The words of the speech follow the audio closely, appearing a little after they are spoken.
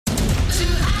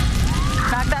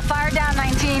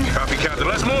Captain.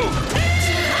 Let's move.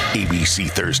 ABC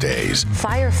Thursdays.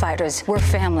 Firefighters, we're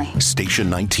family. Station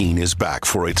 19 is back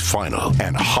for its final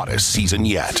and hottest season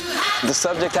yet. The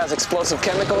subject has explosive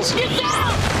chemicals. Get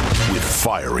down! With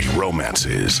fiery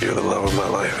romances. You're the love of my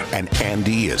life. And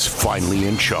Andy is finally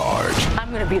in charge. I'm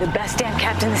going to be the best damn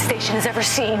captain the station has ever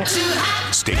seen.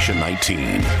 Station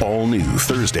 19. All new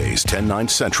Thursdays, 10/9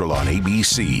 Central on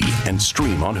ABC and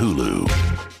stream on Hulu.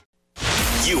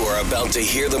 You are about to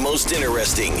hear the most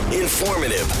interesting,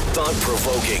 informative,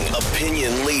 thought-provoking,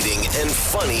 opinion-leading, and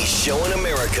funny show in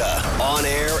America. On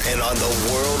air and on the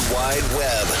World Wide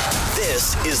Web.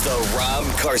 This is the Rob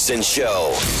Carson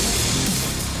Show.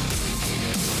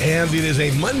 And it is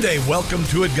a Monday. Welcome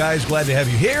to it, guys. Glad to have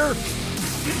you here.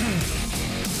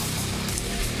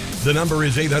 The number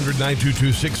is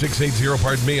 800-922-6680.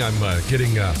 Pardon me, I'm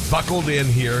getting buckled in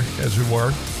here, as it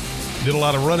were. Did a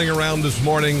lot of running around this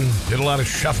morning. Did a lot of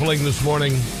shuffling this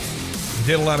morning.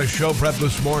 Did a lot of show prep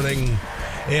this morning.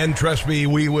 And trust me,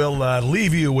 we will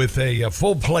leave you with a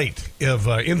full plate of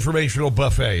informational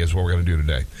buffet is what we're going to do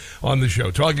today on the show.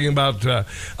 Talking about,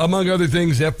 among other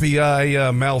things,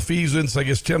 FBI malfeasance. I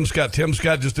guess Tim Scott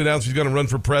just announced he's going to run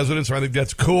for president, so I think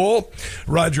that's cool.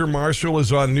 Roger Marshall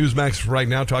is on Newsmax right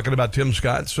now talking about Tim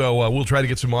Scott, so we'll try to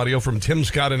get some audio from Tim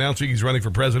Scott announcing he's running for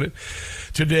president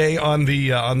today on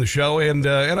the show. And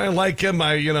I like him.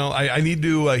 I need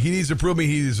to. He needs to prove me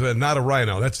he's not a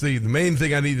rhino. That's the main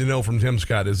thing I need to know from Tim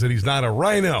Scott is that he's not a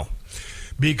rhino.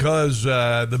 Because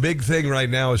the big thing right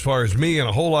now, as far as me and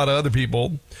a whole lot of other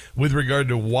people, with regard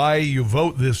to why you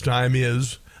vote this time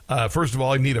is, first of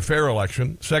all, you need a fair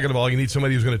election. Second of all, you need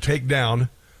somebody who's going to take down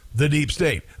the deep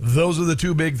state. Those are the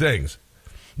two big things.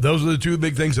 Those are the two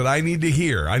big things that I need to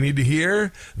hear. I need to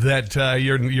hear that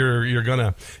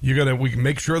we can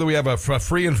make sure that we have a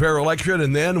free and fair election,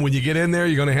 and then when you get in there,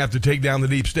 you're going to have to take down the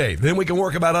deep state. Then we can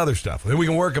work about other stuff. Then we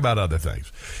can work about other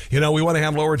things. We want to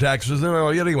have lower taxes.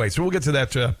 Anyway, so we'll get to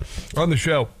that on the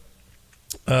show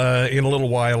in a little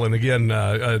while. And again,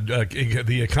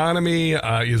 the economy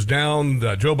is down.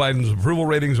 Joe Biden's approval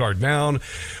ratings are down.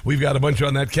 We've got a bunch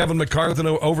on that. Kevin McCarthy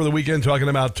over the weekend talking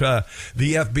about the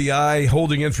FBI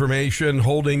holding information,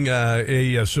 holding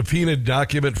a subpoenaed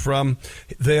document from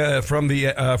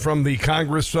the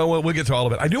Congress. So we'll get to all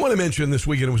of it. I do want to mention this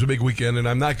weekend, it was a big weekend, and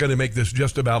I'm not going to make this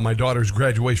just about my daughter's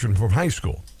graduation from high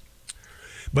school,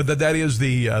 but that is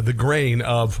the grain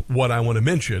of what I want to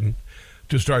mention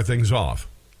to start things off.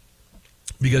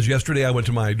 Because yesterday I went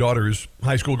to my daughter's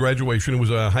high school graduation. It was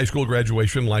a high school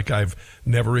graduation like I've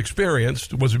never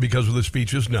experienced. Was it because of the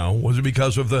speeches? No. Was it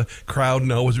because of the crowd?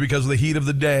 No. Was it because of the heat of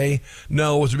the day?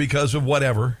 No. Was it because of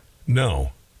whatever?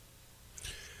 No.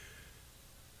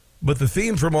 But the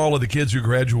theme from all of the kids who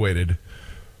graduated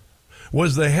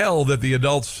was the hell that the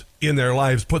adults in their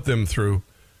lives put them through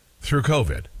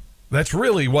COVID. That's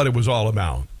really what it was all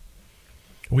about.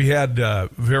 We had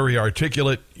very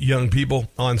articulate young people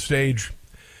on stage,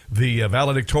 the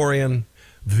valedictorian,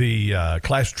 the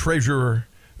class treasurer.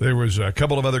 There was a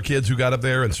couple of other kids who got up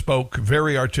there and spoke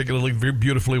very articulately, very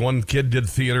beautifully. One kid did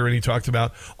theater, and he talked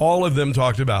about, all of them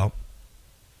talked about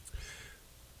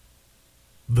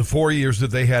the 4 years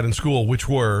that they had in school, which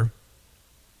were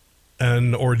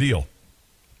an ordeal.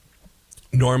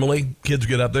 Normally, kids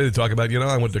get up there, they talk about,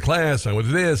 I went to class, I went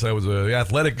to this, I was an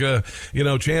athletic,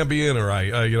 champion, or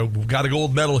I got a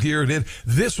gold medal here.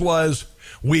 This was,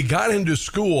 we got into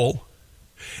school,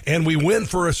 and we went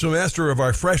for a semester of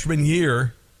our freshman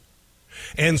year,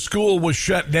 and school was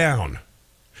shut down.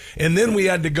 And then we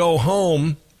had to go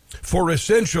home for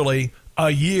essentially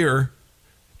a year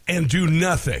and do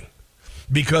nothing,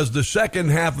 because the second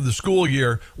half of the school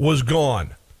year was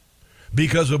gone,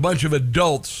 because a bunch of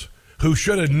adults who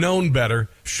should have known better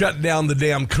shut down the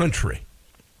damn country.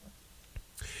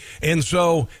 And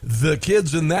so the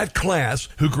kids in that class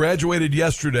who graduated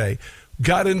yesterday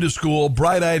got into school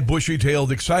bright-eyed,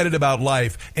 bushy-tailed, excited about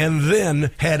life, and then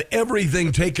had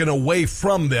everything taken away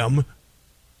from them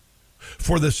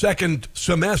for the second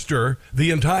semester, the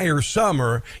entire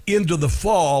summer, into the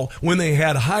fall when they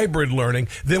had hybrid learning.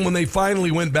 Then when they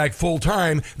finally went back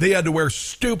full-time, they had to wear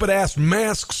stupid-ass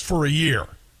masks for a year.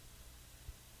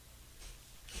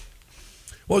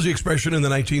 What was the expression in the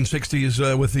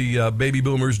 1960s with the baby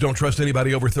boomers, don't trust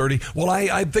anybody over 30? Well,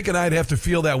 I'm thinking I'd have to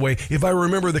feel that way if I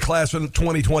remember the class in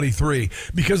 2023,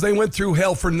 because they went through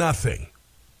hell for nothing.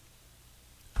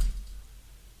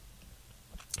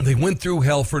 They went through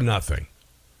hell for nothing.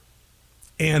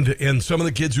 And some of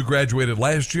the kids who graduated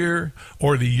last year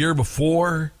or the year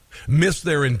before missed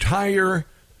their entire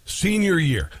Senior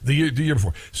year, the year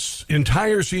before,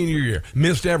 entire senior year,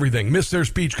 missed everything, missed their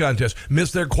speech contest,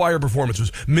 missed their choir performances,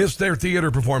 missed their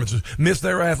theater performances, missed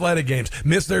their athletic games,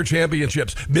 missed their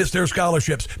championships, missed their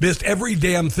scholarships, missed every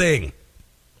damn thing.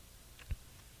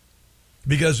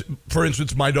 Because, for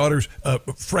instance, my daughter's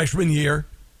freshman year,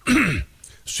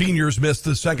 seniors missed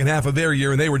the second half of their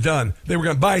year and they were done. They were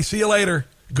going, bye, see you later,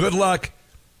 good luck,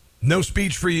 no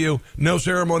speech for you, no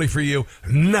ceremony for you,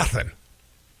 nothing.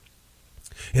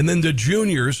 And then the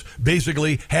juniors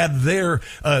basically had their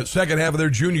second half of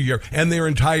their junior year and their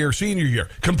entire senior year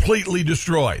completely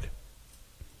destroyed.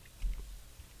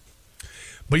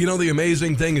 But you know, the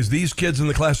amazing thing is these kids in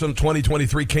the class of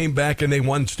 2023 came back and they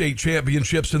won state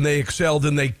championships and they excelled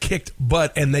and they kicked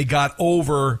butt and they got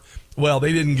over, well,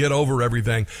 they didn't get over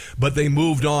everything, but they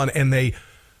moved on and they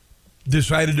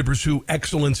decided to pursue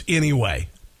excellence anyway,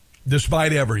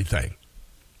 despite everything.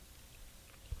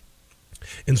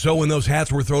 And so when those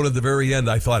hats were thrown at the very end,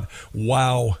 I thought,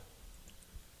 wow,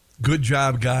 good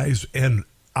job, guys. And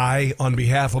I, on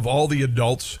behalf of all the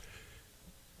adults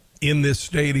in this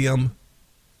stadium,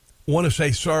 want to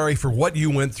say sorry for what you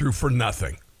went through for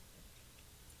nothing.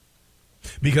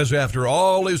 Because after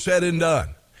all is said and done,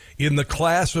 in the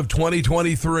class of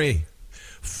 2023,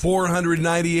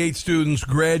 498 students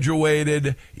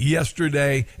graduated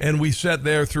yesterday, and we sat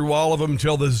there through all of them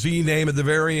till the Z name at the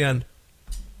very end.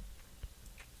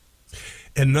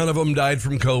 And none of them died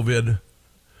from COVID.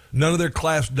 None of their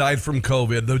class died from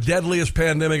COVID. The deadliest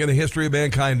pandemic in the history of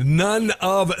mankind. None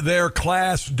of their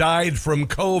class died from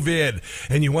COVID.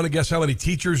 And you want to guess how many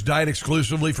teachers died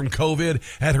exclusively from COVID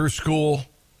at her school?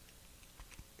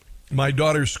 My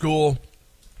daughter's school?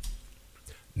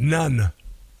 None.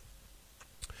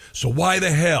 So why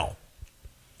the hell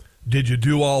did you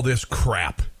do all this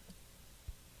crap?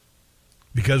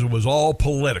 Because it was all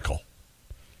political.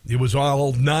 It was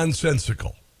all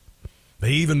nonsensical.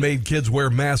 They even made kids wear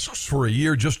masks for a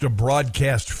year just to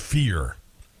broadcast fear.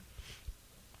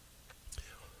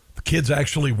 The kids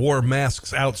actually wore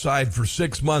masks outside for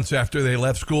 6 months after they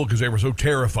left school because they were so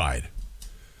terrified.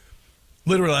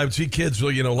 Literally, I would see kids,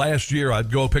 last year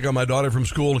I'd go pick up my daughter from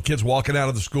school, and kids walking out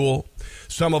of the school,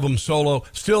 some of them solo,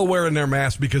 still wearing their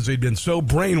masks because they'd been so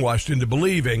brainwashed into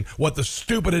believing what the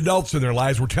stupid adults in their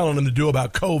lives were telling them to do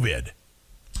about COVID.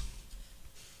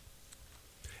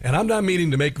 And I'm not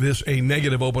meaning to make this a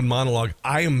negative open monologue.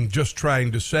 I am just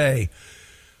trying to say,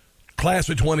 class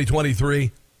of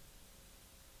 2023,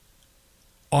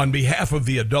 on behalf of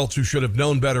the adults who should have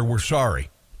known better, we're sorry.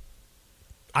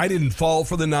 I didn't fall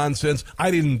for the nonsense.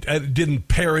 I didn't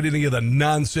parrot any of the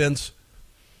nonsense.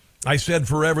 I said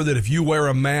forever that if you wear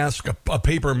a mask, a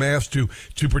paper mask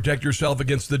to protect yourself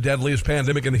against the deadliest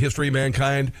pandemic in the history of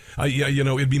mankind,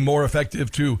 it'd be more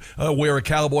effective to wear a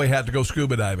cowboy hat to go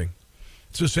scuba diving.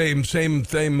 It's the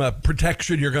same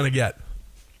protection you're going to get.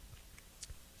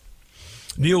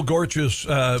 Neil Gorsuch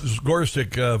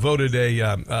voted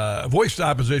voiced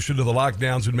opposition to the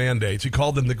lockdowns and mandates. He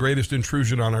called them the greatest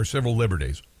intrusion on our civil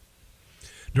liberties.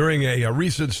 During a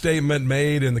recent statement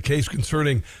made in the case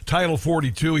concerning Title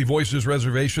 42, he voiced his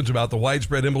reservations about the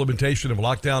widespread implementation of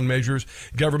lockdown measures,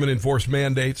 government-enforced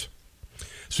mandates.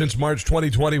 Since March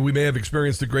 2020, we may have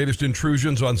experienced the greatest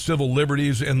intrusions on civil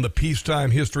liberties in the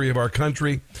peacetime history of our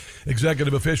country.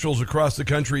 Executive officials across the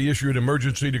country issued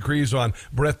emergency decrees on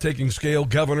breathtaking scale.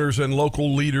 Governors and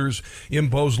local leaders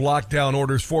imposed lockdown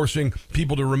orders, forcing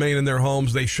people to remain in their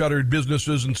homes. They shuttered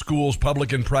businesses and schools,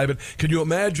 public and private. Can you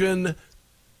imagine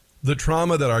the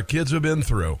trauma that our kids have been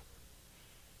through?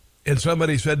 And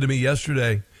somebody said to me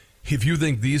yesterday, if you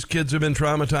think these kids have been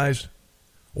traumatized,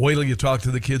 wait till you talk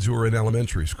to the kids who are in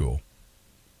elementary school.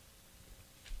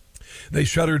 They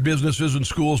shuttered businesses and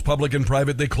schools, public and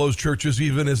private. They closed churches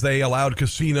even as they allowed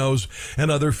casinos and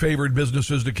other favored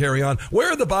businesses to carry on.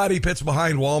 Where are the body pits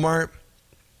behind Walmart?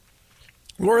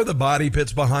 Where are the body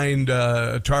pits behind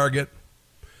Target?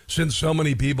 Since so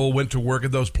many people went to work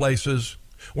at those places.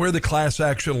 Where are the class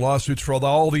action lawsuits for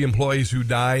all the employees who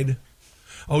died?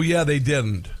 Oh, yeah, they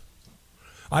didn't.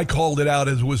 I called it out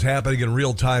as it was happening in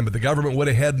real time, but the government went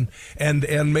ahead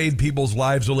and made people's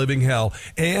lives a living hell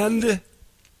and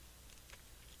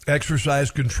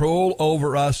exercised control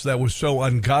over us that was so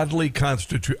ungodly,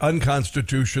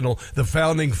 unconstitutional. The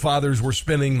founding fathers were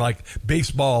spinning like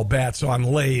baseball bats on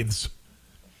lathes.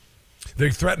 They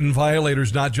threatened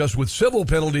violators not just with civil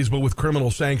penalties, but with criminal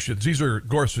sanctions. These are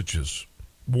Gorsuch's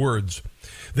words.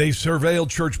 They surveilled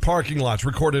church parking lots,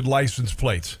 recorded license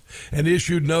plates, and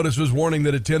issued notices warning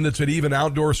that attendance at even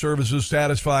outdoor services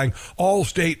satisfying all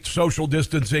state social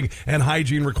distancing and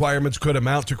hygiene requirements could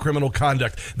amount to criminal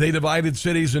conduct. They divided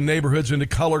cities and neighborhoods into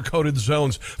color-coded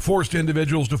zones, forced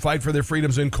individuals to fight for their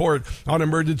freedoms in court on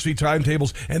emergency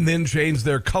timetables, and then changed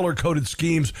their color-coded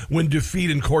schemes when defeat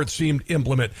in court seemed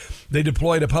imminent. They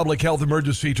deployed a public health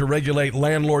emergency to regulate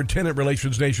landlord-tenant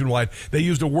relations nationwide. They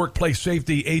used a workplace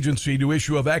safety agency to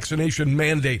issue a vaccination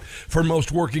mandate for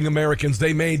most working Americans.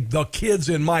 They made the kids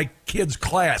in my kids'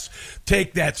 class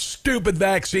take that stupid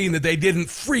vaccine that they didn't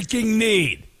freaking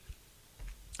need.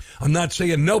 I'm not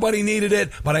saying nobody needed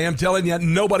it, but I am telling you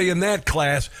nobody in that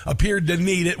class appeared to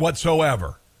need it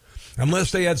whatsoever,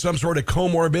 unless they had some sort of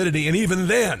comorbidity, and even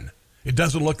then, it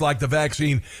doesn't look like the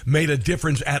vaccine made a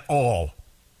difference at all.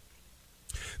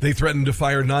 They threatened to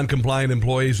fire non-compliant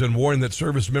employees and warned that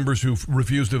service members who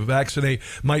refused to vaccinate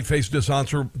might face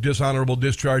dishonorable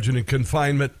discharge and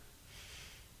confinement.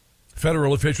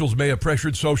 Federal officials may have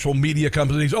pressured social media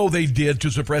companies, they did,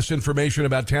 to suppress information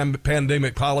about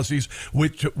pandemic policies,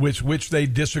 which they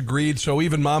disagreed. So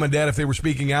even mom and dad, if they were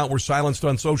speaking out, were silenced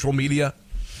on social media.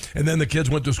 And then the kids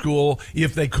went to school.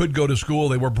 If they could go to school,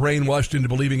 they were brainwashed into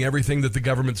believing everything that the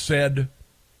government said.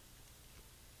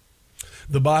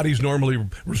 The bodies normally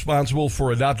responsible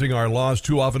for adopting our laws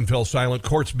too often fell silent.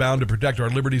 Courts bound to protect our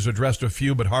liberties addressed a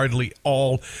few, but hardly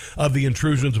all of the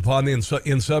intrusions upon them.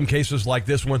 In some cases like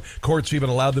this one, courts even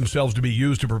allowed themselves to be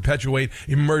used to perpetuate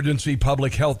emergency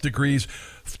public health decrees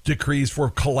for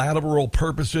collateral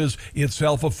purposes,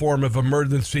 itself a form of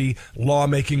emergency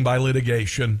lawmaking by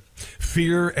litigation.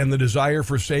 Fear and the desire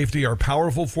for safety are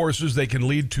powerful forces. They can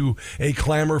lead to a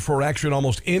clamor for action,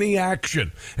 almost any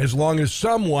action, as long as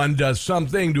someone does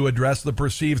something to address the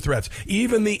perceived threats.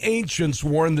 Even the ancients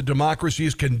warned that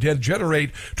democracies can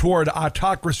degenerate toward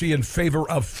autocracy in favor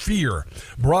of fear.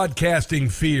 Broadcasting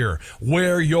fear.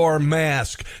 Wear your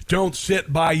mask. Don't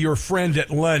sit by your friend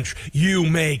at lunch. You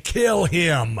may kill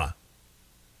him.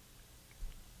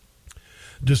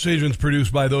 Decisions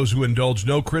produced by those who indulge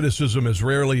no criticism is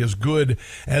rarely as good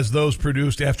as those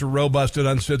produced after robust and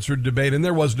uncensored debate. And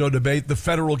there was no debate. The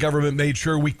federal government made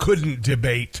sure we couldn't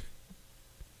debate.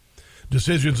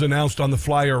 Decisions announced on the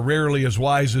fly are rarely as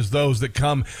wise as those that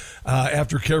come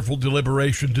after careful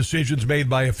deliberation. Decisions made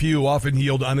by a few often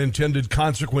yield unintended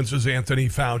consequences, Anthony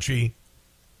Fauci,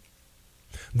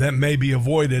 that may be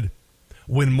avoided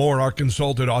when more are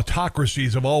consulted.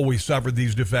 Autocracies have always suffered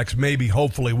these defects. Maybe,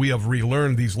 hopefully, we have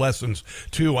relearned these lessons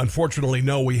too. Unfortunately,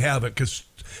 no, we haven't, because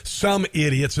some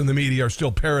idiots in the media are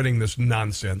still parroting this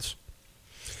nonsense.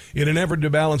 In an effort to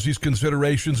balance these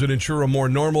considerations and ensure a more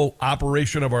normal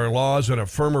operation of our laws and a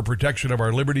firmer protection of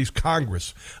our liberties,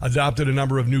 Congress adopted a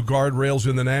number of new guardrails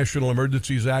in the National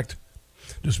Emergencies Act.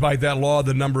 Despite that law,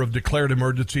 the number of declared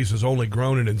emergencies has only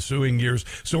grown in ensuing years.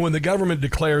 So when the government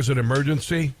declares an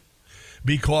emergency,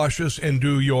 be cautious and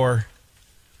do your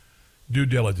due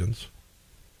diligence.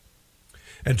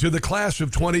 And to the class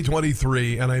of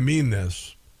 2023, and I mean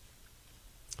this,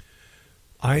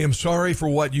 I am sorry for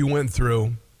what you went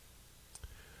through,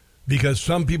 because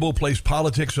some people place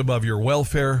politics above your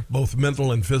welfare, both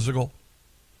mental and physical,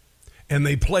 and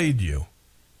they played you.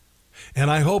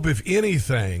 And I hope, if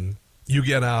anything, you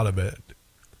get out of it.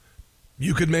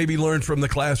 You could maybe learn from the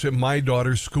class at my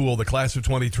daughter's school, the class of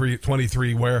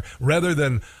 23, where rather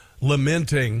than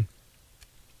lamenting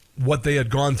what they had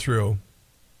gone through,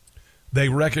 they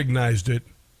recognized it.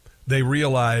 They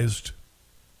realized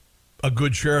a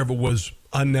good share of it was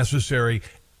unnecessary.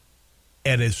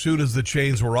 And as soon as the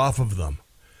chains were off of them,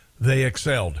 they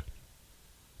excelled.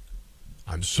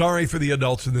 I'm sorry for the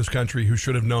adults in this country who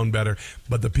should have known better,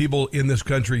 but the people in this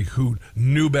country who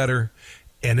knew better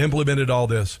and implemented all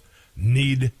this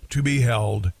need to be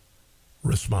held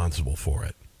responsible for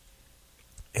it.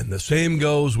 And the same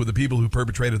goes with the people who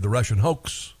perpetrated the Russian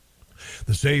hoax.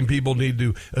 The same people need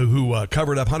to who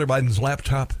covered up Hunter Biden's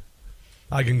laptop.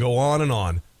 I can go on and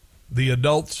on. The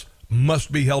adults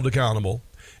must be held accountable,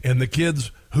 and the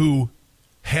kids who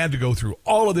had to go through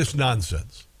all of this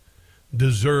nonsense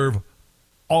deserve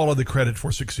all of the credit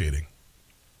for succeeding.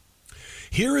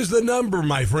 Here is the number,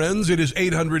 my friends. It is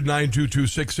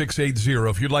 800-922-6680.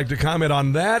 If you'd like to comment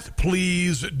on that,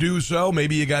 please do so.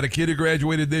 Maybe you got a kid who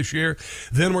graduated this year.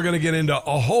 Then we're going to get into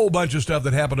a whole bunch of stuff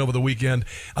that happened over the weekend.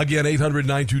 Again,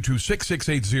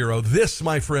 800-922-6680. This,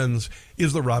 my friends,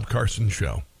 is the Rob Carson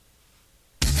Show.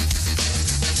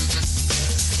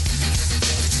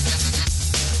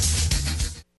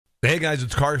 Hey, guys,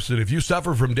 it's Carson. If you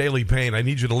suffer from daily pain, I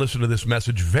need you to listen to this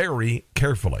message very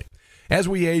carefully. As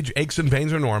we age, aches and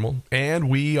pains are normal, and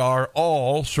we are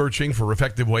all searching for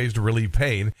effective ways to relieve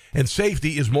pain, and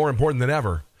safety is more important than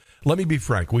ever. Let me be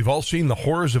frank. We've all seen the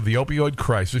horrors of the opioid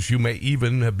crisis. You may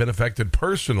even have been affected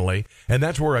personally, and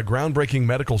that's where a groundbreaking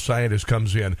medical scientist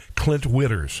comes in, Clint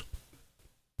Witters.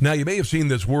 Now, you may have seen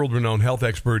this world-renowned health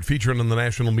expert featured in the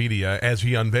national media as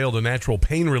he unveiled a natural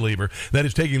pain reliever that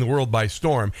is taking the world by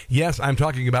storm. Yes, I'm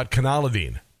talking about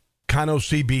Canalidine.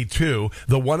 CB2,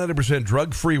 the 100%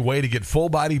 drug-free way to get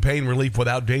full-body pain relief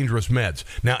without dangerous meds.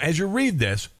 Now, as you read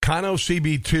this,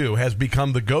 CB2 has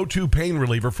become the go-to pain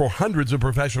reliever for hundreds of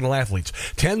professional athletes,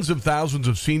 tens of thousands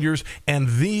of seniors,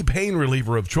 and the pain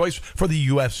reliever of choice for the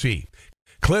UFC.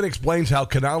 Clint explains how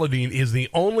Canalidine is the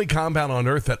only compound on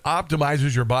earth that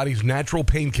optimizes your body's natural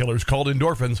painkillers called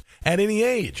endorphins at any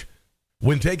age.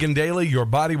 When taken daily, your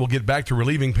body will get back to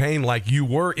relieving pain like you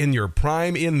were in your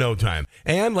prime in no time.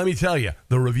 And let me tell you,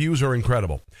 the reviews are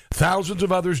incredible. Thousands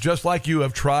of others just like you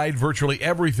have tried virtually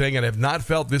everything and have not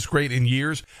felt this great in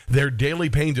years. Their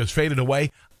daily pain just faded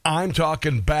away. I'm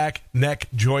talking back, neck,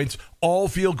 joints, all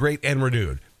feel great and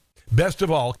renewed. Best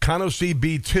of all,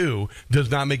 CB2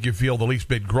 does not make you feel the least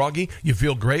bit groggy. You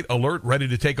feel great, alert, ready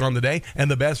to take on the day.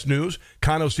 And the best news,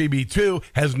 CB2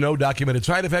 has no documented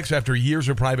side effects after years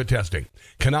of private testing.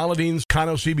 Canalidine's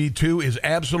CB2 is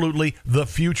absolutely the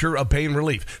future of pain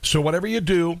relief. So whatever you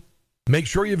do, make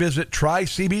sure you visit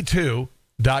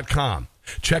trycb2.com.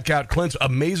 Check out Clint's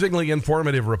amazingly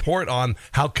informative report on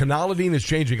how Canalidine is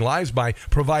changing lives by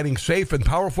providing safe and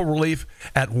powerful relief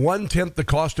at 1/10 the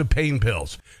cost of pain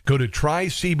pills. Go to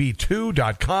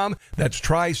trycb2.com. That's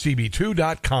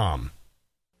trycb2.com.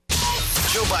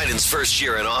 Joe Biden's first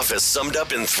year in office summed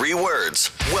up in 3 words.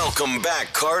 Welcome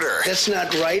back, Carter. That's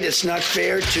not right. It's not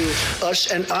fair to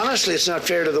us. And honestly, it's not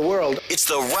fair to the world. It's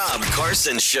the Rob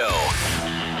Carson Show.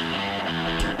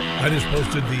 I just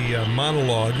posted the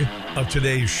monologue of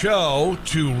today's show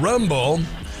to Rumble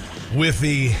with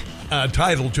the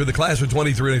title to the class of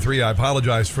 2023. I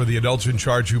apologize for the adults in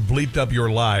charge who bleeped up your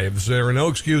lives. There are no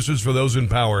excuses for those in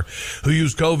power who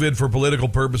used COVID for political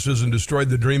purposes and destroyed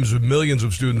the dreams of millions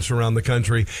of students around the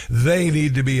country. They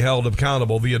need to be held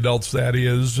accountable, the adults, that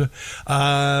is.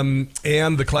 And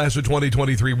the class of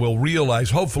 2023 will realize,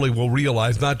 hopefully will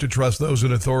realize, not to trust those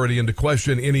in authority and to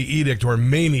question any edict or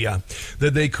mania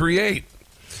that they create.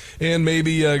 And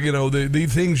maybe, the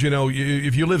things,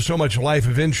 if you live so much life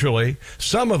eventually,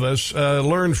 some of us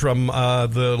learn from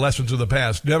the lessons of the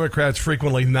past. Democrats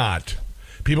frequently not.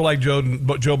 People like Joe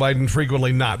Biden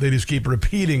frequently not. They just keep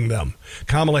repeating them.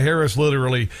 Kamala Harris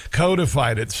literally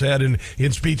codified it, said in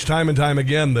speech time and time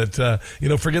again that,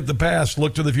 forget the past,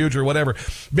 look to the future, whatever.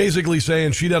 Basically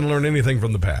saying she doesn't learn anything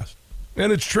from the past.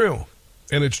 And it's true.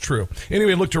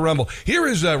 Anyway, look to Rumble. Here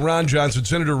is Ron Johnson,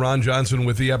 Senator Ron Johnson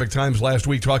with the Epic Times last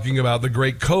week talking about the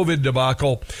great COVID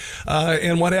debacle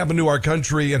and what happened to our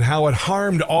country and how it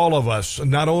harmed all of us,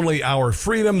 not only our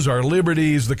freedoms, our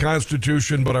liberties, the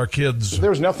Constitution, but our kids.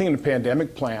 There was nothing in the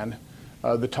pandemic plan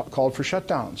that called for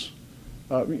shutdowns.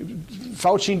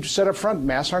 Fauci said up front,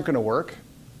 masks aren't going to work.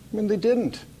 I mean, they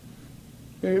didn't.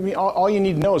 I mean, all you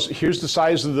need to know is here's the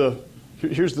size of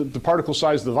here's the particle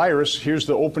size of the virus, here's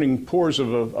the opening pores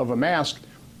of a mask.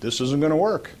 This isn't going to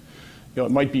work. It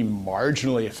might be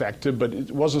marginally effective, but it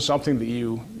wasn't something that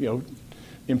you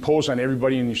impose on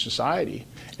everybody in your society.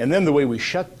 And then the way we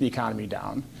shut the economy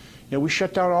down, we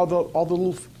shut down all the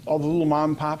little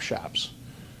mom and pop shops,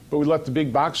 but we let the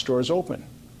big box stores open.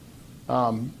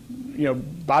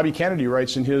 Bobby Kennedy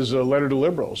writes in his letter to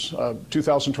liberals,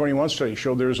 2021 study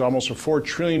showed there's almost a $4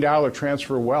 trillion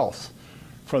transfer of wealth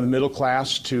from the middle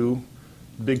class to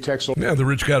big tech. Yeah, the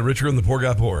rich got richer and the poor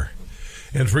got poorer.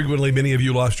 And frequently, many of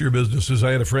you lost your businesses.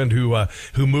 I had a friend who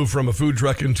moved from a food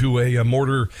truck into a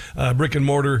brick and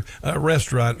mortar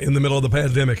restaurant in the middle of the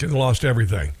pandemic and lost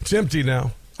everything. It's empty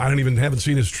now. I haven't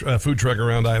seen his food truck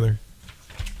around either.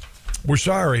 We're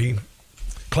sorry,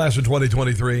 class of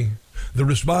 2023. The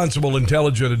responsible,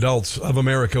 intelligent adults of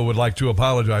America would like to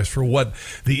apologize for what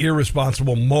the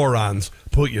irresponsible morons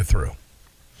put you through.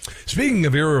 Speaking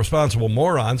of irresponsible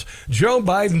morons, Joe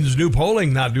Biden's new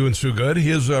polling not doing so good.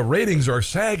 His ratings are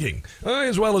sagging,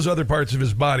 as well as other parts of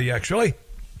his body, actually.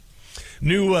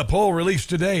 New poll released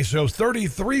today shows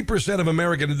 33% of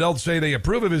American adults say they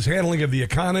approve of his handling of the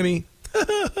economy,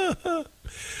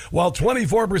 while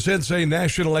 24% say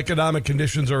national economic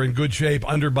conditions are in good shape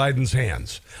under Biden's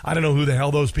hands. I don't know who the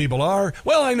hell those people are.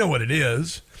 Well, I know what it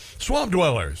is. Swamp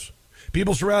dwellers,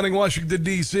 people surrounding Washington,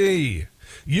 D.C.,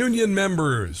 union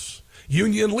members,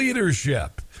 union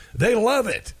leadership. They love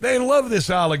it. They love this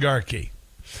oligarchy.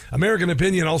 American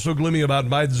opinion also gloomy about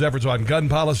Biden's efforts on gun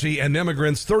policy and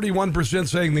immigrants. 31%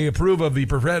 saying they approve of the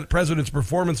president's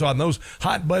performance on those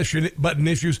hot button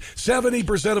issues.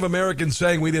 70% of Americans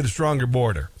saying we need a stronger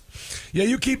border. Yeah,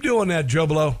 you keep doing that, Joe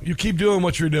Blow. You keep doing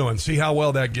what you're doing. See how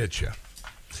well that gets you.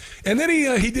 And then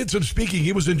he did some speaking.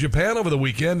 He was in Japan over the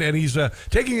weekend, and he's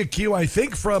taking a cue, I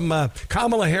think, from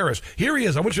Kamala Harris. Here he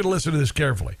is. I want you to listen to this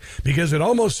carefully, because it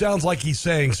almost sounds like he's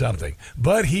saying something,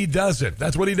 but he doesn't.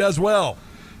 That's what he does well.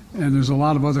 And there's a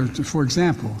lot of other, for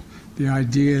example, the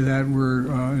idea that we're,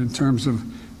 in terms of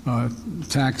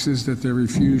taxes, that they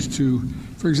refuse to,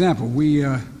 for example,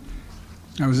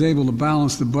 I was able to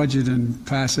balance the budget and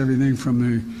pass everything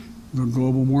from the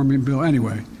global warming bill.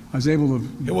 Anyway, I was able to...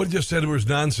 Yeah, what he just said was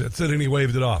nonsense, and then he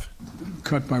waved it off.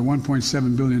 Cut by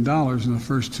 $1.7 billion in the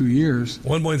first 2 years.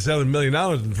 $1.7 million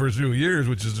in the first 2 years,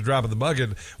 which is a drop in the bucket.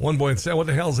 1.7, what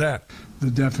the hell's that?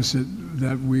 The deficit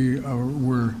that we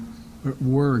were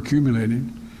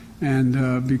accumulating.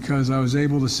 And because I was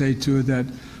able to say to it that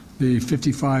the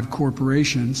 55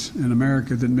 corporations in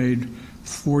America that made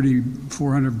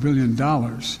 $400 billion,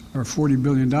 or $400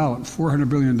 billion,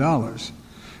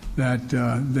 that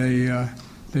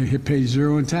they pay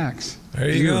zero in tax. There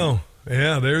you go.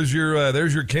 Yeah, there's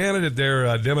your candidate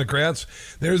there, Democrats.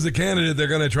 There's the candidate they're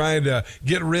going to try and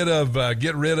get rid of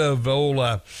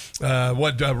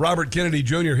Robert Kennedy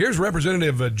Jr. Here's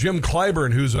Representative Jim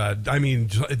Clyburn, who's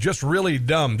just really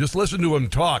dumb. Just listen to him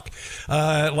talk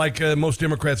like most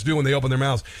Democrats do when they open their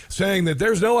mouths, saying that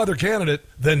there's no other candidate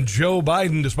than Joe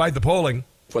Biden, despite the polling.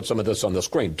 Put some of this on the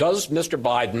screen. Does Mr.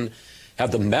 Biden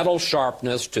have the mental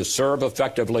sharpness to serve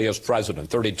effectively as president?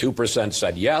 32%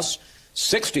 said yes.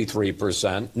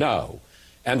 63% no.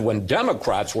 And when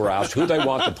Democrats were asked who they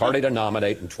want the party to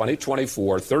nominate in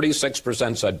 2024,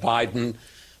 36% said Biden,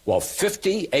 while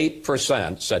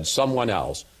 58% said someone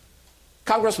else.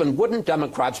 Congressman, wouldn't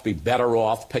Democrats be better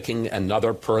off picking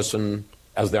another person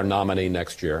as their nominee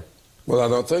next year? Well, I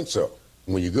don't think so.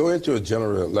 When you go into a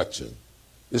general election,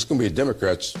 it's going to be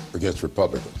Democrats against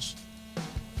Republicans.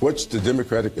 What's the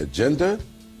Democratic agenda?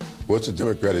 What's the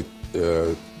Democratic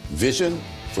vision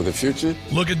for the future?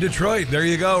 Look at Detroit. There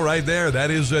you go, right there.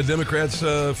 That is Democrats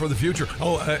for the future.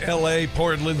 L.A.,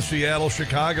 Portland, Seattle,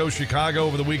 Chicago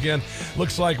over the weekend.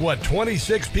 Looks like,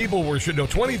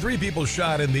 23 people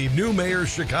shot in the new mayor of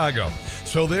Chicago.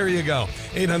 So there you go.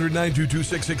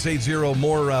 800-922-6680.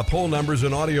 More poll numbers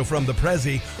and audio from the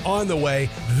Prezi on the way.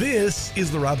 This is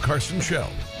the Rob Carson Show.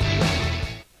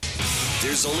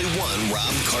 There's only one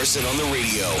Rob Carson on the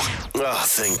radio. Oh,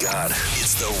 thank God.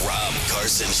 It's the Rob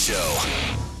Carson Show.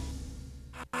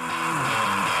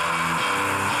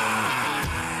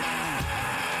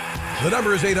 The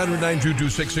number is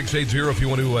 800-922-6680 if you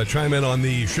want to chime in on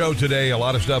the show today. A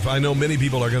lot of stuff. I know many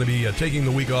people are going to be taking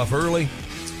the week off early.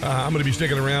 I'm going to be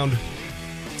sticking around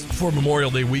for Memorial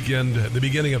Day weekend, the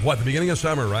beginning of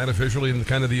summer, right? Officially,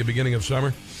 kind of the beginning of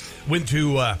summer. Went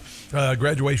to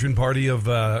graduation party of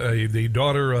the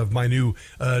daughter of my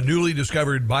newly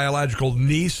discovered biological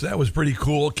niece. That was pretty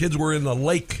cool. Kids were in the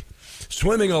lake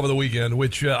swimming over the weekend,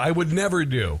 which I would never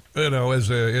do, as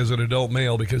an adult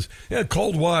male, because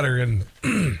cold water and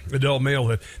adult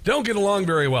male don't get along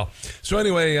very well. So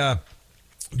anyway,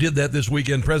 did that this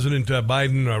weekend. President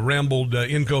Biden rambled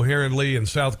incoherently in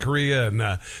South Korea,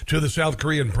 and to the South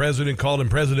Korean president, called him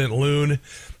President Loon.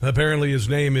 Apparently his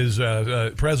name is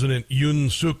President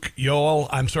Yoon Suk Yeol.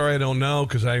 I'm sorry, I don't know,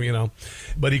 because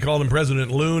but he called him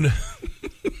President Loon.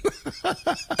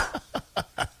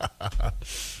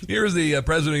 Here's the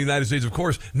president of the United States. Of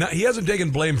course, he hasn't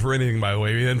taken blame for anything, by the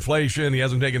way. Inflation. He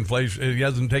hasn't taken blame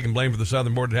for the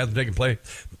southern border. He hasn't taken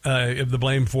the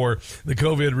blame for the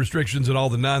COVID restrictions and all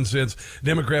the nonsense.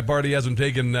 Democrat Party hasn't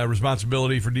taken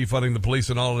responsibility for defunding the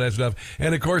police and all of that stuff.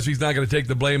 And of course, he's not going to take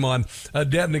the blame on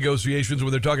debt negotiations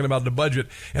when they're talking about the budget.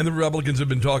 And the Republicans have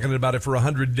been talking about it for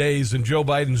 100 days. And Joe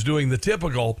Biden's doing the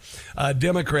typical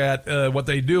Democrat. What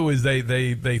they do is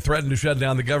they threaten to shut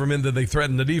down the government, then they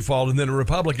threaten the default, and then the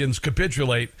Republicans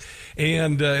capitulate,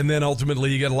 and then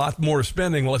ultimately you get a lot more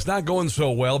spending. Well, it's not going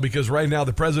so well, because right now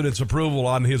the president's approval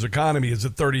on his economy is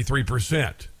at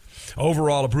 33%.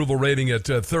 Overall approval rating at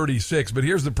 36. But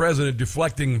here's the president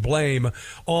deflecting blame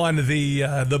on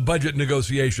the budget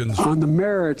negotiations. On the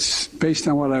merits, based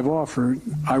on what I've offered,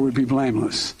 I would be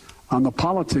blameless. On the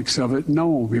politics of it, no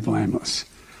one will be blameless.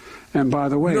 And by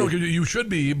the way... No, you should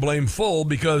be blameful,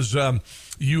 because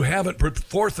you haven't put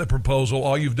forth a proposal.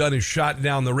 All you've done is shot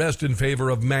down the rest in favor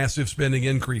of massive spending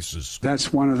increases.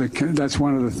 That's one of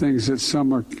the things that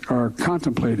some are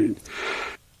contemplating.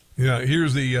 Yeah,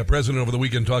 here's the president over the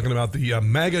weekend talking about the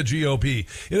MAGA GOP.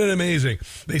 Isn't it amazing?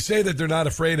 They say that they're not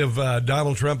afraid of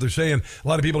Donald Trump. They're saying, a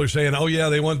lot of people are saying, oh yeah,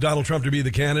 they want Donald Trump to be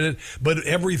the candidate. But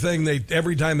every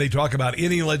time they talk about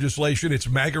any legislation, it's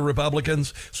MAGA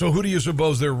Republicans. So who do you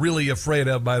suppose they're really afraid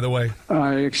of, by the way?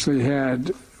 I actually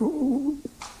had,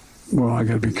 well, I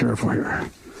got to be careful here.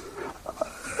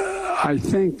 I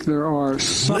think there are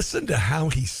some... Listen to how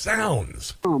he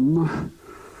sounds. Some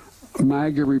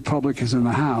MAGA Republicans in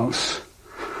the House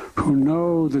who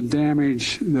know the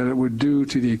damage that it would do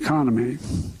to the economy.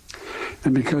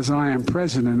 And because I am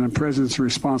president, and president's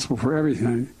responsible for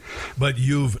everything. But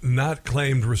you've not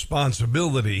claimed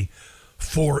responsibility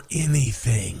for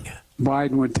anything.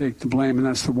 Biden would take the blame, and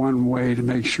that's the one way to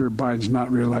make sure Biden's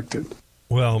not reelected.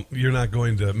 Well, you're not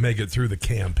going to make it through the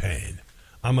campaign.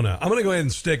 I'm gonna go ahead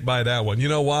and stick by that one. You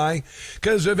know why?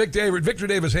 Because Victor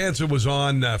Davis Hanson was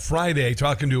on Friday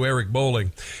talking to Eric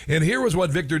Bolling, and here was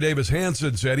what Victor Davis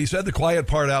Hanson said. He said the quiet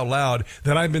part out loud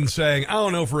that I've been saying, I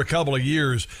don't know, for a couple of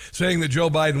years, saying that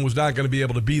Joe Biden was not going to be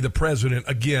able to be the president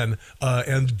again,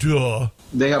 and duh.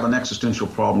 They have an existential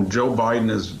problem. Joe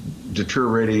Biden is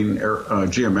deteriorating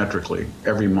geometrically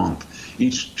every month.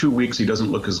 Each 2 weeks, he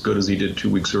doesn't look as good as he did 2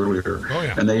 weeks earlier. Oh,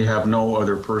 yeah. And they have no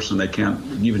other person. They can't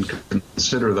even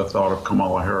consider the thought of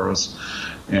Kamala Harris.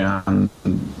 And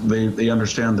they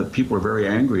understand that people are very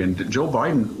angry. And Joe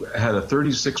Biden had a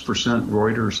 36%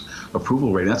 Reuters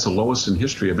approval rating. That's the lowest in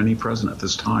history of any president at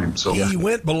this time. So he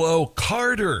went below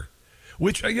Carter,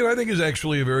 which I think is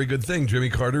actually a very good thing. Jimmy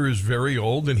Carter is very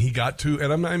old, and he got to,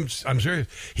 and I'm serious,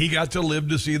 he got to live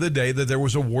to see the day that there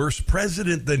was a worse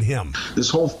president than him.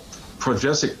 This whole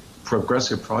progressive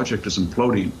project is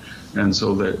imploding, and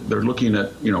so they're looking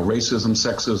at racism,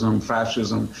 sexism,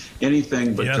 fascism,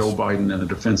 anything but Joe Biden in a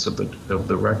defense of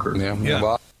the record.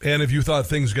 Yeah. And if you thought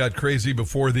things got crazy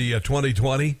before the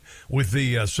 2020, with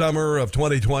the summer of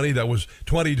 2020, that was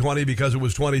 2020 because it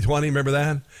was 2020, remember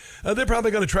that? They're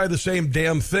probably going to try the same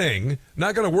damn thing.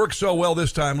 Not going to work so well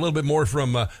this time. A little bit more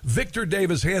from Victor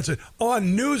Davis Hanson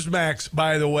on Newsmax,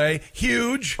 by the way.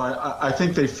 Huge. I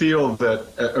think they feel that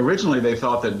originally they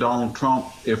thought that Donald Trump,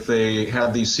 if they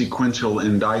had these sequential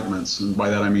indictments, and by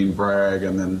that I mean Bragg,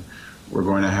 and then we're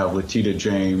going to have Letitia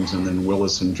James, and then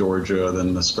Willis in Georgia,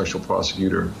 then the special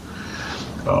prosecutor,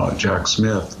 Jack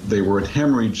Smith. They would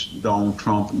hemorrhage Donald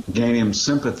Trump, gain him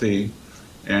sympathy,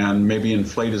 and maybe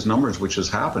inflate his numbers, which has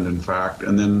happened, in fact.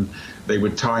 And then they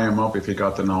would tie him up if he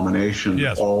got the nomination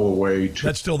all the way to...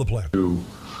 That's still the plan. ...to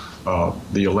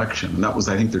the election. And that was,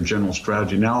 I think, their general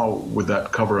strategy. Now, with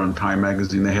that cover on Time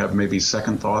magazine, they have maybe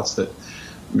second thoughts that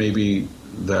maybe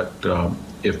that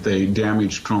if they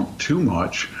damage Trump too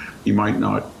much, he might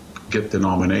not get the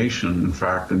nomination, in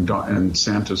fact, and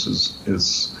DeSantis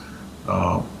is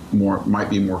might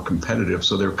be more competitive.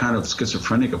 So they're kind of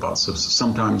schizophrenic about stuff. So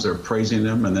sometimes they're praising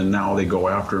him, and then now they go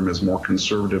after him as more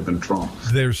conservative than Trump.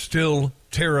 They're still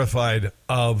terrified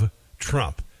of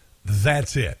Trump.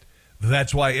 That's it.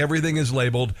 That's why everything is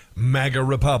labeled MAGA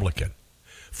Republican.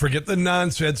 Forget the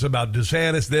nonsense about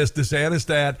DeSantis this, DeSantis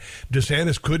that.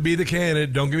 DeSantis could be the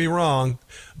candidate, don't get me wrong,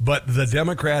 but the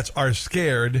Democrats are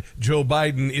scared. Joe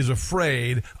Biden is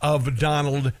afraid of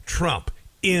Donald Trump.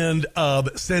 End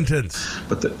of sentence.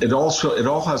 But it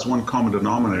all has one common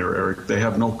denominator, Eric. They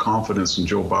have no confidence in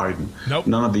Joe Biden. Nope.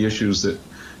 None of the issues that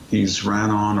he's ran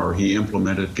on or he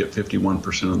implemented get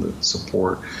 51% of the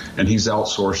support, and he's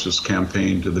outsourced his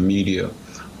campaign to the media,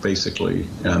 basically,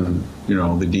 and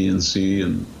the DNC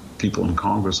and people in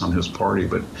Congress on his party.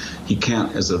 But he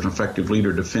can't, as an effective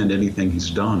leader, defend anything he's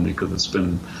done because it's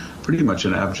been pretty much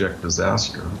an abject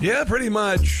disaster. Yeah, pretty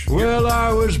much. Well,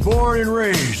 I was born and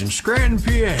raised in Scranton,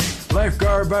 PA.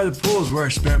 Lifeguard by the pool is where I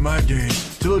spent my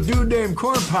days. Till a dude named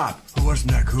Corn Pop, who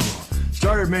wasn't that cool,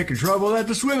 started making trouble at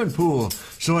the swimming pool.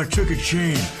 So I took a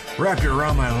chain, wrapped it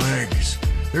around my legs.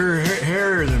 They're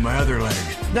hairier than my other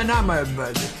legs. Not my...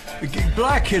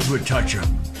 black kids would touch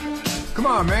them. Come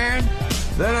on, man.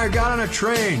 Then I got on a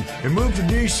train and moved to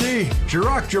D.C.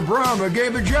 Barack Obama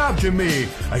gave a job to me.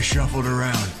 I shuffled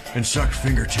around and sucked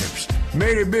fingertips.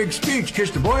 Made a big speech,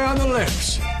 kissed a boy on the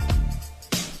lips.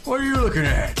 What are you looking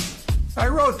at? I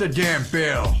wrote the damn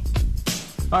bill.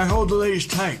 I hold the ladies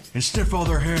tight and sniff all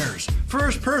their hairs.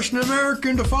 First person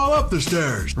American to fall up the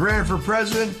stairs. Ran for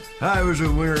president, I was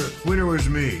a winner. Winner was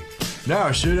me. Now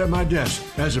I sit at my desk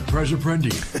as a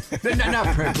president.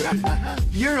 Not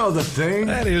you know the thing.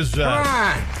 That is... Come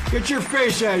on, get your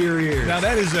face out of your ears. Now,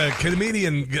 that is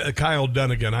comedian Kyle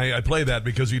Dunnigan. I play that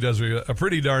because he does a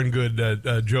pretty darn good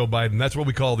Joe Biden. That's what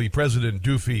we call the President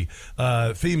Doofy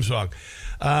theme song.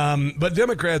 But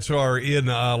Democrats are in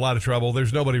a lot of trouble.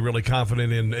 There's nobody really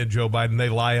confident in Joe Biden. They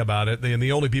lie about it. And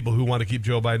the only people who want to keep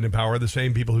Joe Biden in power are the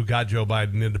same people who got Joe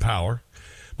Biden into power,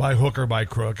 by hook or by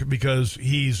crook, because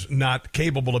he's not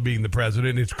capable of being the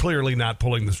president. It's clearly not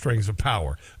pulling the strings of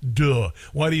power. Duh.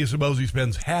 Why do you suppose he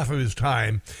spends half of his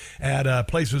time at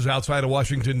places outside of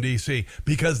Washington, D.C.?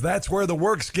 Because that's where the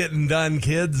work's getting done,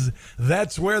 kids.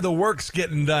 That's where the work's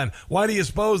getting done. Why do you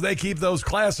suppose they keep those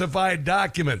classified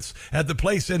documents at the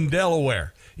place in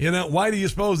Delaware? You know, why do you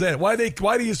suppose that? Why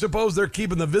do you suppose they're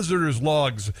keeping the visitors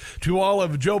logs to all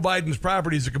of Joe Biden's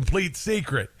properties a complete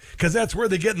secret? Because that's where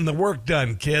they're getting the work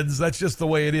done, kids. That's just the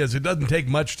way it is. It doesn't take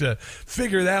much to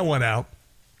figure that one out.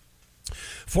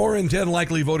 4 in 10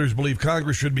 likely voters believe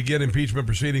Congress should begin impeachment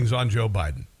proceedings on Joe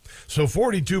Biden. So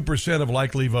 42% of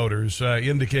likely voters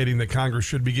indicating that Congress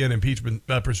should begin impeachment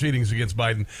proceedings against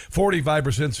Biden.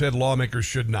 45% said lawmakers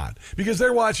should not, because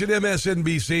they're watching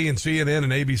MSNBC and CNN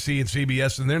and ABC and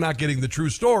CBS, and they're not getting the true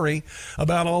story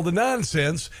about all the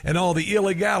nonsense and all the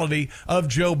illegality of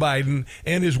Joe Biden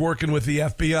and his working with the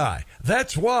FBI.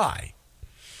 That's why,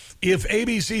 if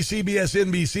ABC, CBS,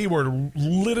 NBC were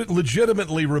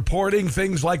legitimately reporting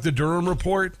things like the Durham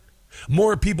report,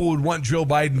 more people would want Joe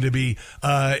Biden to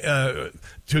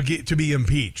be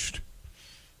impeached.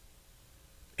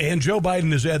 And Joe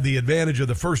Biden has had the advantage of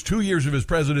the first 2 years of his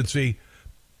presidency.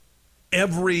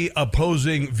 Every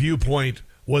opposing viewpoint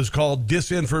was called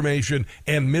disinformation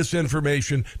and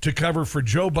misinformation to cover for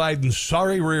Joe Biden's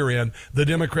sorry rear end, the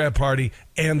Democrat Party,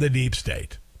 and the deep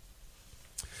state.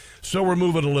 So we're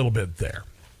moving a little bit there.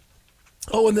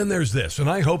 Oh, and then there's this, and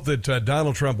I hope that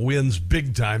Donald Trump wins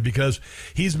big time, because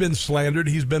he's been slandered,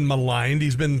 he's been maligned,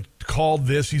 he's been called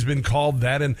this, he's been called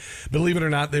that, and believe it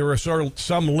or not, there are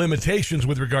some limitations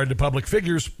with regard to public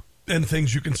figures and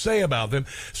things you can say about them.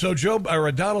 So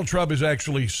Donald Trump is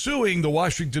actually suing the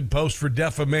Washington Post for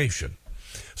defamation,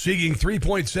 seeking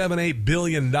 $3.78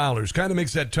 billion. Kind of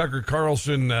makes that Tucker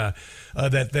Carlson,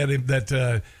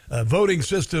 voting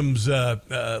systems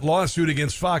lawsuit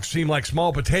against Fox seem like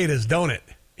small potatoes, don't it?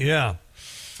 Yeah.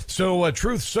 So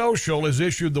Truth Social has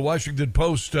issued the Washington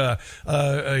Post a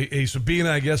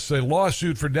subpoena, I guess, a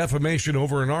lawsuit for defamation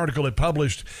over an article it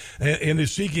published, and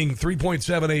is seeking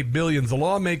 $3.78 billion.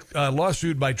 The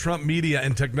lawsuit by Trump Media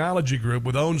and Technology Group,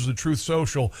 which owns the Truth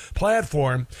Social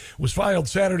platform, was filed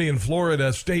Saturday in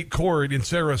Florida State Court in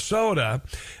Sarasota,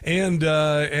 and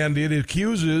it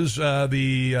accuses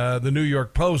the New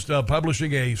York Post of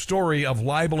publishing a story of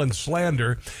libel and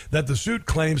slander that the suit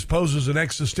claims poses an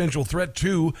existential threat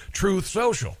to Truth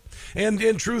Social. And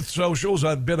in Truth Social's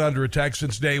been under attack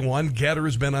since day one. Getter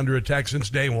has been under attack since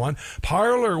day one.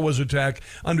 Parler was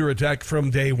under attack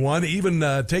from day one, even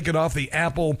taken off the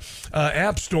Apple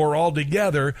App Store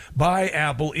altogether by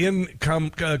Apple in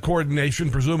coordination,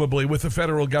 presumably, with the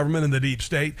federal government and the deep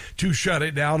state to shut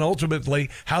it down. Ultimately,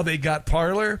 how they got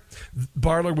Parler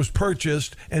was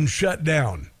purchased and shut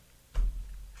down.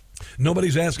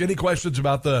 Nobody's asked any questions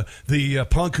about the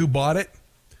punk who bought it.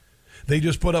 They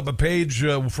just put up a page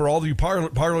for all the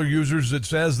Parler users that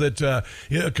says that a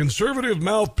conservative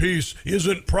mouthpiece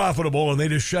isn't profitable, and they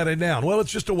just shut it down. Well,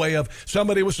 it's just a way of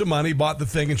somebody with some money bought the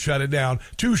thing and shut it down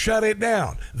to shut it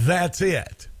down. That's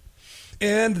it.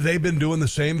 And they've been doing the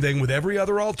same thing with every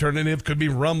other alternative. Could be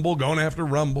Rumble, going after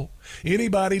Rumble.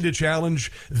 Anybody to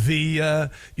challenge the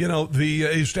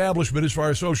establishment as far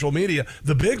as social media.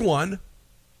 The big one,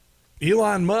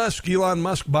 Elon Musk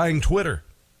buying Twitter.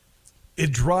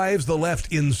 It drives the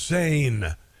left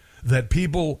insane that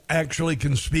people actually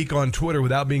can speak on Twitter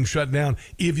without being shut down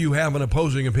if you have an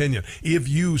opposing opinion. If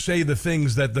you say the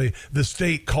things that the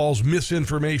state calls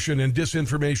misinformation and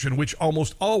disinformation, which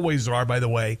almost always are, by the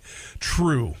way,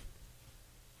 true.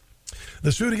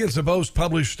 The suit against the Post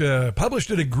published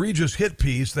an egregious hit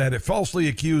piece that it falsely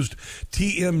accused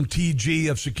TMTG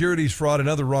of securities fraud and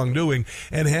other wrongdoing,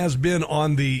 and has been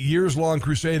on the years-long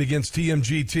crusade against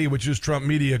TMGT, which is Trump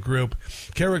Media Group,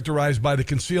 characterized by the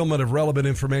concealment of relevant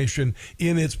information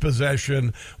in its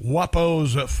possession,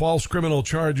 WAPO's false criminal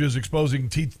charges exposing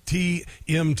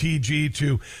TMTG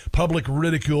to public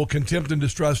ridicule, contempt and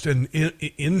distrust, and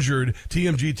injured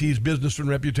TMGT's business and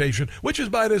reputation, which is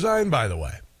by design, by the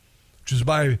way. Which is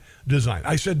by design.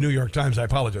 I said New York Times, I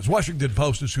apologize. Washington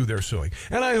Post is who they're suing.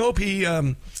 And I hope he,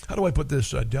 how do I put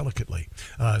this delicately,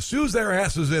 sues their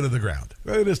asses into the ground.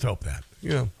 I just hope that.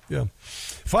 Yeah.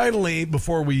 Finally,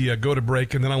 before we go to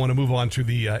break, and then I want to move on to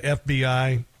the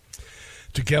FBI,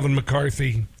 to Kevin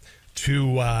McCarthy,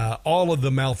 to all of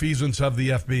the malfeasance of the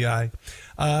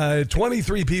FBI.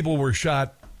 23 people were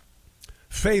shot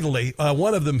fatally,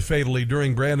 one of them fatally,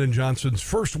 during Brandon Johnson's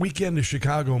first weekend as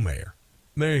Chicago mayor.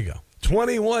 There you go.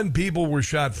 21 people were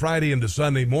shot Friday into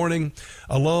Sunday morning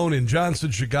alone in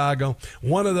Johnson, Chicago.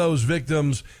 One of those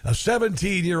victims, a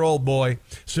 17-year-old boy,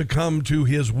 succumbed to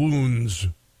his wounds.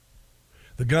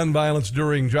 The gun violence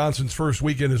during Johnson's first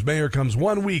weekend as mayor comes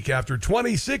 1 week after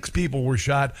 26 people were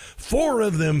shot, 4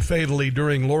 of them fatally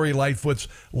during Lori Lightfoot's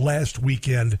last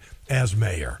weekend as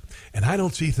mayor. And I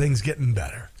don't see things getting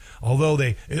better.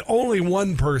 Although only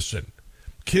one person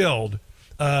killed,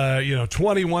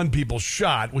 21 people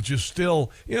shot, which is still,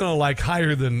 like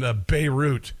higher than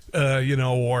Beirut,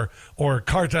 or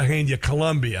Cartagena,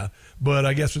 Colombia. But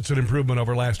I guess it's an improvement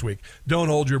over last week. Don't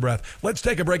hold your breath. Let's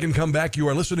take a break and come back. You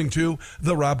are listening to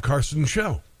The Rob Carson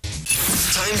Show.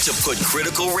 Time to put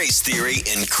critical race theory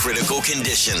in critical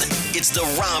condition. It's The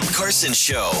Rob Carson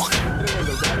Show.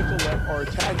 The radical left are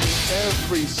attacking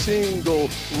every single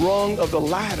rung of the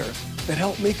ladder that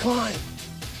helped me climb.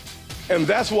 And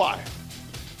that's why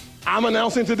I'm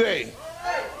announcing today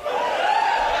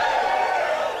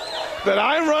that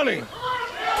I'm running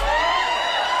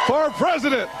for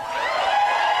president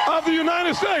of the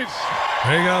United States.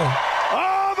 There you go.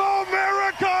 Of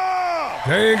America!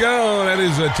 There you go. That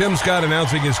is Tim Scott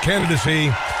announcing his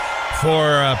candidacy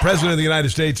for president of the United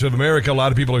States of America. A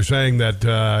lot of people are saying that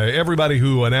everybody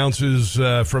who announces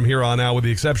from here on out, with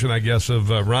the exception, I guess, of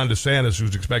Ron DeSantis,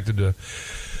 who's expected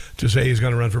to say he's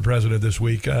going to run for president this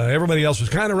week, everybody else is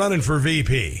kind of running for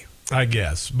VP, I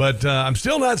guess. But I'm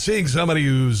still not seeing somebody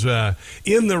who's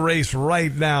in the race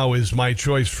right now is my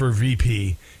choice for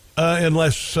VP,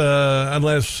 unless Ron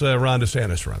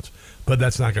DeSantis runs. But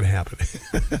that's not going to happen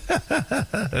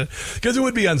because it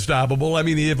would be unstoppable. I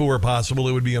mean, if it were possible,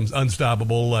 it would be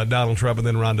unstoppable. Donald Trump and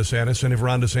then Ron DeSantis. And if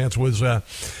Ron DeSantis was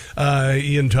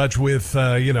in touch with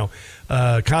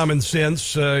common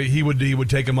sense, he would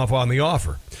take him up on the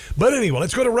offer. But anyway,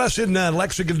 let's go to Russ in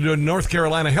Lexington, North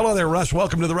Carolina. Hello there, Russ.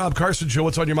 Welcome to the Rob Carson Show.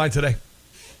 What's on your mind today?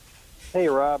 Hey,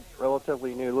 Rob.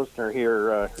 Relatively new listener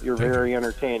here. You're very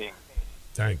entertaining.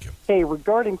 Thank you. Hey,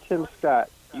 regarding Tim Scott,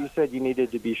 you said you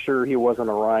needed to be sure he wasn't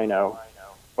a rhino.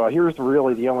 Well, here's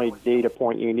really the only data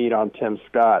point you need on Tim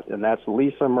Scott, and that's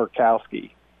Lisa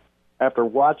Murkowski. After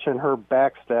watching her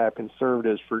backstab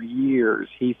conservatives for years,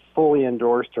 he fully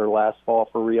endorsed her last fall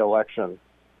for re-election.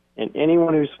 And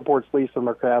anyone who supports Lisa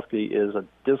Murkowski is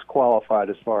disqualified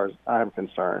as far as I'm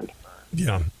concerned.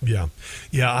 Yeah.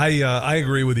 I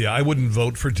agree with you. I wouldn't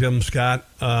vote for Tim Scott.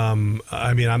 I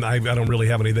don't really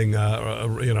have anything,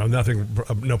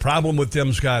 no problem with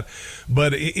Tim Scott.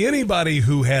 But anybody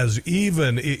who has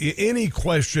even any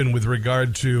question with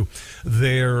regard to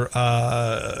their,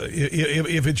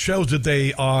 if it shows that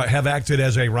they have acted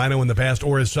as a rhino in the past,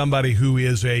 or as somebody who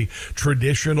is a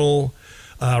traditional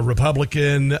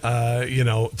Republican,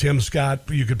 Tim Scott,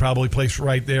 you could probably place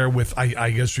right there with. I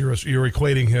guess you're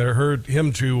equating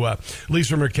him to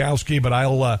Lisa Murkowski, but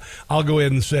I'll go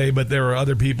ahead and say, but there are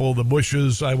other people. The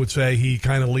Bushes, I would say, he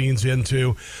kind of leans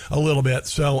into a little bit.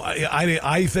 So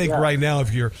I think right now,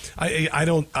 if you're, I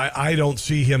don't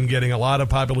see him getting a lot of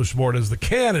popular support as the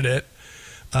candidate.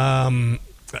 I'm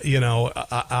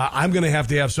going to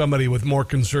have somebody with more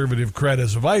conservative cred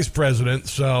as a vice president.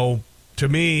 So to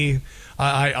me,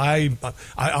 I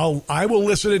will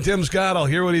listen to Tim Scott. I'll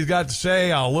hear what he's got to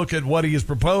say. I'll look at what he is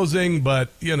proposing. But,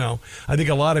 I think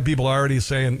a lot of people are already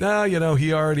saying,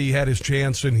 he already had his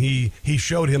chance and he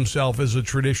showed himself as a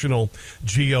traditional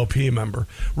GOP member.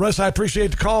 Russ, I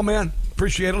appreciate the call, man.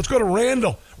 Appreciate it. Let's go to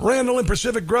Randall. Randall in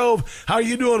Pacific Grove. How are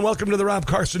you doing? Welcome to the Rob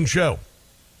Carson Show.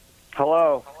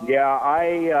 Hello. Yeah,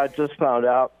 I just found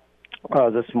out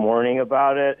this morning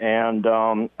about it, and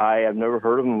I have never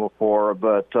heard of him before,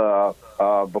 but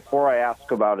before I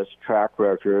ask about his track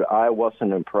record, I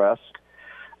wasn't impressed.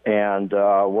 And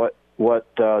what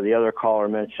the other caller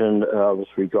mentioned with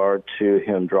regard to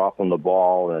him dropping the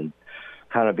ball and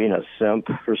kind of being a simp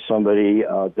for somebody,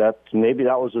 maybe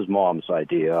that was his mom's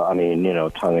idea. I mean,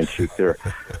 tongue in cheek there.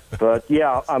 But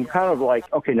yeah, I'm kind of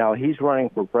like, okay, now he's running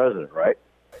for president, right?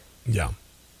 Yeah.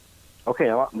 Okay,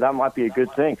 that might be a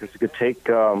good thing because it could take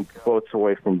votes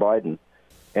away from Biden.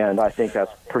 And I think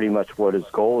that's pretty much what his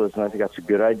goal is, and I think that's a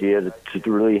good idea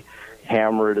to really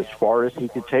hammer it as far as he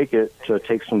could take it, to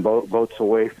take some votes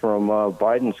away from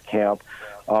Biden's camp.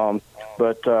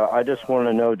 But I just want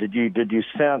to know, did you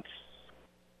sense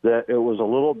that it was a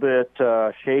little bit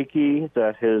shaky,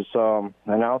 that his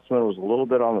announcement was a little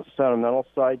bit on the sentimental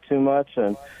side too much?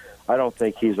 And I don't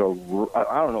think I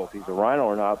don't know if he's a rhino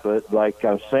or not, but like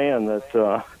I'm saying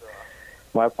that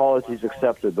my apologies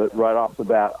accepted, but right off the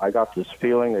bat, I got this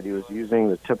feeling that he was using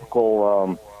the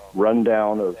typical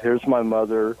rundown of here's my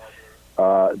mother,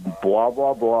 blah,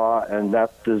 blah, blah, and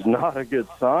that is not a good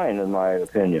sign, in my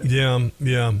opinion.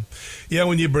 Yeah,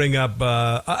 when you bring up,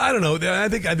 I don't know, I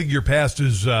think your past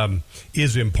is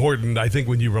important. I think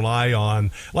when you rely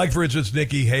on, like, for instance,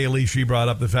 Nikki Haley, she brought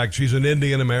up the fact she's an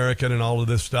Indian American and all of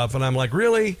this stuff, and I'm like,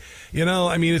 really? You know,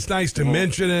 I mean, it's nice to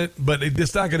mention it, but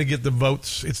it's not going to get the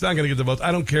votes. It's not going to get the votes.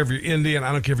 I don't care if you're Indian.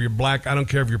 I don't care if you're black. I don't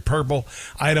care if you're purple.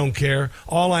 I don't care.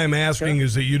 All I'm asking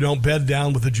is that you don't bed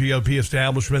down with the GOP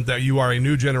establishment, that you are a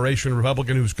new generation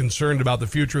Republican who's concerned about the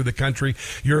future of the country.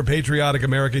 You're a patriotic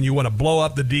American. You want to blow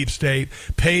up the deep state,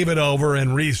 pave it over,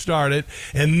 and restart it.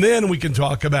 And then we can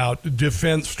talk about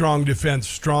defense,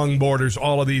 strong borders,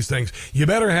 all of these things. You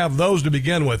better have those to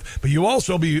begin with. But you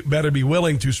also better be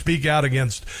willing to speak out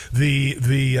against the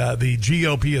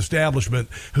GOP establishment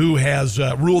who has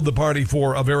ruled the party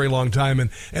for a very long time.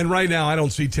 And right now, I don't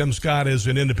see Tim Scott as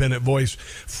an independent voice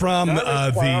from Can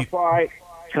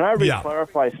I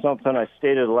clarify something I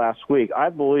stated last week? I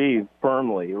believe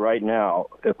firmly right now,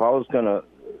 if I was going to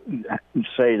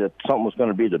say that something was going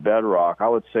to be the bedrock, I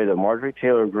would say that Marjorie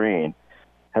Taylor Greene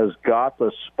has got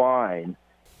the spine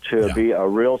to be a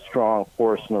real strong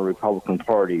force in the Republican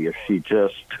Party if she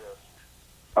just,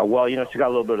 she got a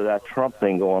little bit of that Trump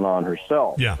thing going on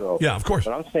herself. Yeah, of course.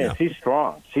 But I'm saying she's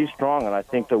strong. She's strong, and I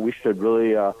think that we should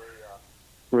really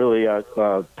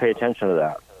pay attention to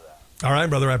that. All right,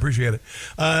 brother, I appreciate it.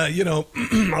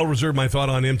 I'll reserve my thought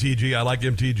on MTG. I like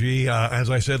MTG. As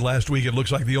I said last week, it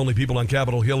looks like the only people on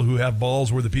Capitol Hill who have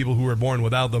balls were the people who were born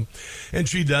without them. And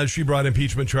she does. She brought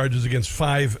impeachment charges against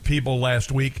 5 people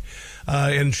last week.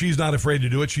 And she's not afraid to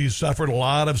do it. She's suffered a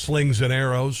lot of slings and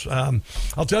arrows.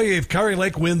 I'll tell you, if Kari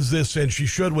Lake wins this, and she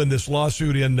should win this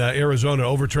lawsuit in Arizona,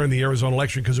 overturn the Arizona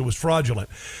election because it was fraudulent,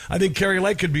 I think Kari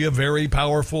Lake could be a very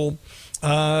powerful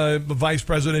vice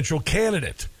presidential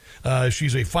candidate.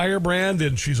 She's a firebrand,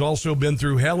 and she's also been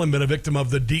through hell and been a victim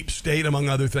of the deep state, among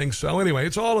other things. So anyway,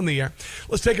 it's all in the air.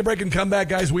 Let's take a break and come back,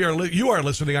 guys. You are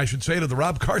listening, I should say, to the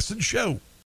Rob Carson Show.